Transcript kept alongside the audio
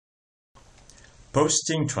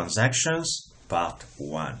Posting transactions, part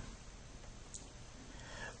 1.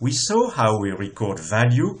 We saw how we record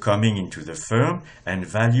value coming into the firm and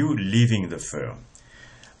value leaving the firm.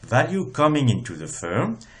 Value coming into the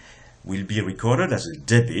firm will be recorded as a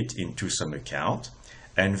debit into some account,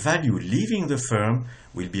 and value leaving the firm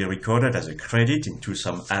will be recorded as a credit into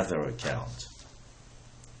some other account.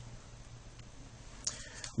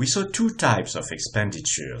 We saw two types of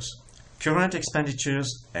expenditures: current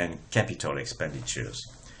expenditures and capital expenditures.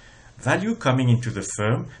 Value coming into the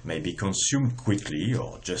firm may be consumed quickly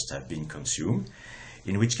or just have been consumed,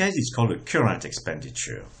 in which case it's called a current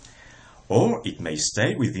expenditure. Or it may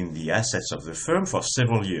stay within the assets of the firm for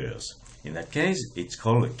several years. In that case, it's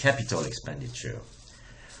called a capital expenditure.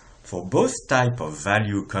 For both types of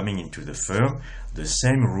value coming into the firm, the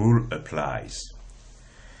same rule applies.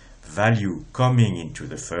 Value coming into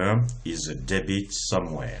the firm is a debit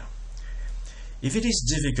somewhere. If it is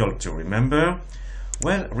difficult to remember,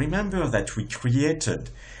 well, remember that we created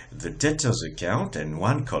the debtors account and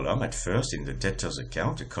one column at first in the debtors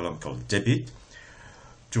account, a column called debit,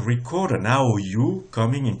 to record an AOU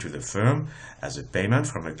coming into the firm as a payment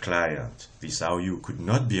from a client. This AOU could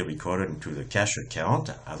not be recorded into the cash account,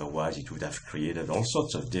 otherwise it would have created all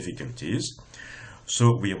sorts of difficulties.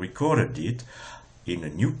 So we recorded it in a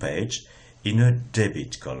new page in a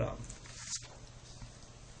debit column.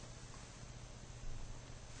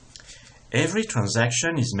 Every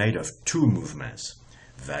transaction is made of two movements: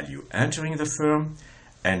 value entering the firm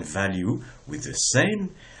and value with the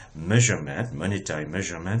same measurement, monetary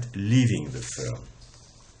measurement, leaving the firm.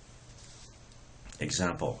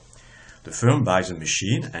 Example: the firm buys a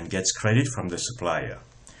machine and gets credit from the supplier.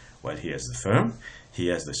 Well, here's the firm,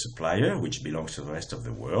 here's the supplier, which belongs to the rest of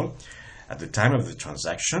the world. At the time of the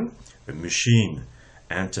transaction, a machine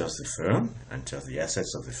enters the firm, enters the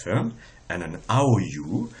assets of the firm, and an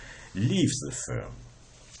AOU leaves the firm.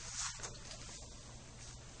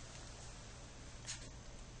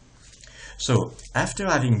 So, after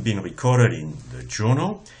having been recorded in the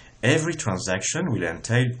journal, every transaction will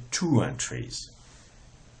entail two entries.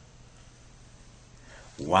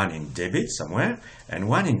 One in debit somewhere, and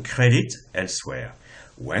one in credit elsewhere.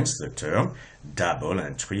 Whence the term double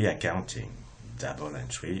entry accounting. Double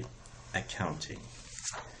entry accounting.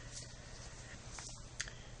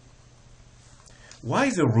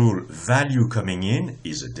 Why the rule value coming in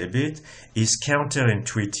is a debit is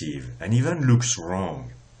counterintuitive and even looks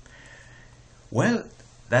wrong. Well,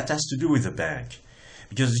 that has to do with the bank,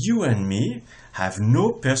 because you and me have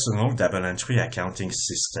no personal double entry accounting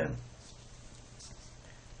system.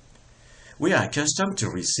 We are accustomed to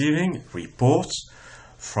receiving reports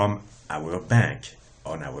from our bank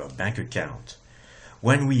on our bank account.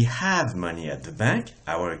 When we have money at the bank,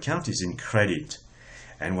 our account is in credit.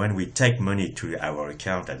 And when we take money to our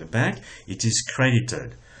account at the bank, it is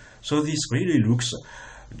credited. So this really looks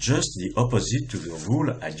just the opposite to the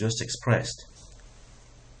rule I just expressed.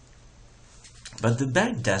 But the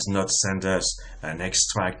bank does not send us an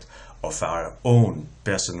extract of our own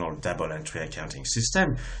personal double entry accounting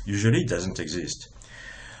system. Usually it doesn't exist.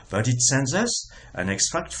 But it sends us an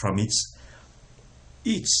extract from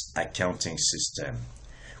its accounting system,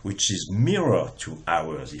 which is mirror to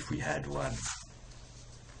ours if we had one.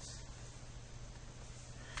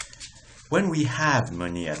 When we have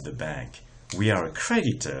money at the bank, we are a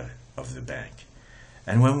creditor of the bank.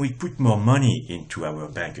 And when we put more money into our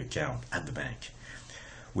bank account at the bank,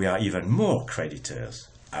 we are even more creditors.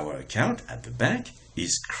 Our account at the bank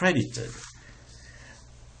is credited.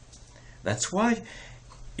 That's why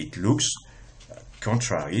it looks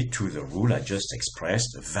contrary to the rule I just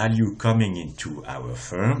expressed. Value coming into our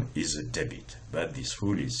firm is a debit, but this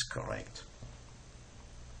rule is correct.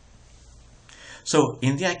 So,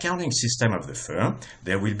 in the accounting system of the firm,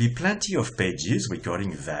 there will be plenty of pages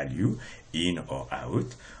recording value, in or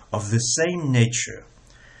out, of the same nature.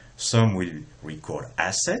 Some will record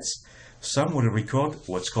assets, some will record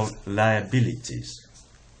what's called liabilities.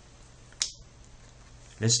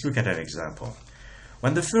 Let's look at an example.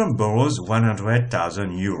 When the firm borrows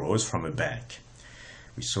 100,000 euros from a bank,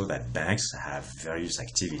 we saw that banks have various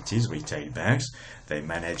activities, retail banks. They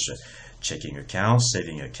manage checking accounts,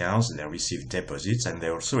 saving accounts, they receive deposits, and they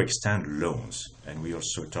also extend loans. And we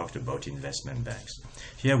also talked about investment banks.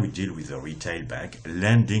 Here we deal with a retail bank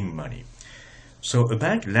lending money. So a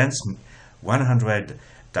bank lends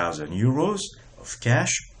 100,000 euros of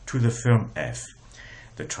cash to the firm F.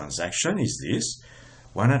 The transaction is this: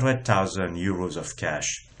 100,000 euros of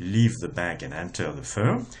cash leave the bank and enter the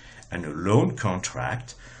firm, and a loan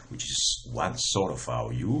contract, which is one sort of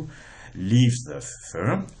AOU, leaves the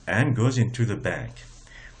firm and goes into the bank.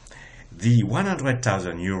 The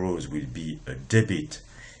 100,000 euros will be a debit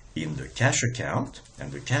in the cash account,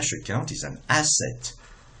 and the cash account is an asset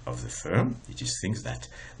of the firm. It is things that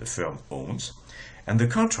the firm owns. And the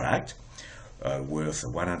contract, worth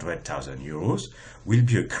 100,000 euros, will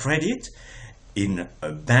be a credit in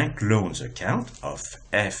a bank loans account of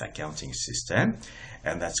F accounting system,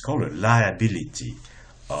 and that's called a liability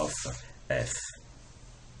of F.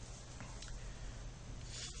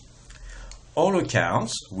 All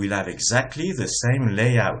accounts will have exactly the same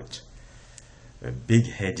layout. A big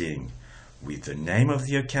heading with the name of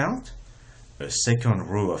the account, a second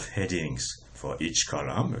row of headings for each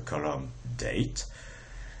column, a column date,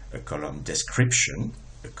 a column description,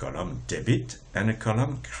 a column debit, and a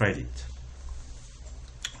column credit.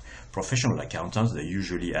 Professional accountants, they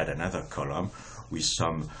usually add another column with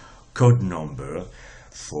some code number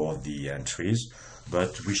for the entries,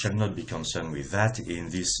 but we shall not be concerned with that in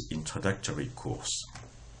this introductory course.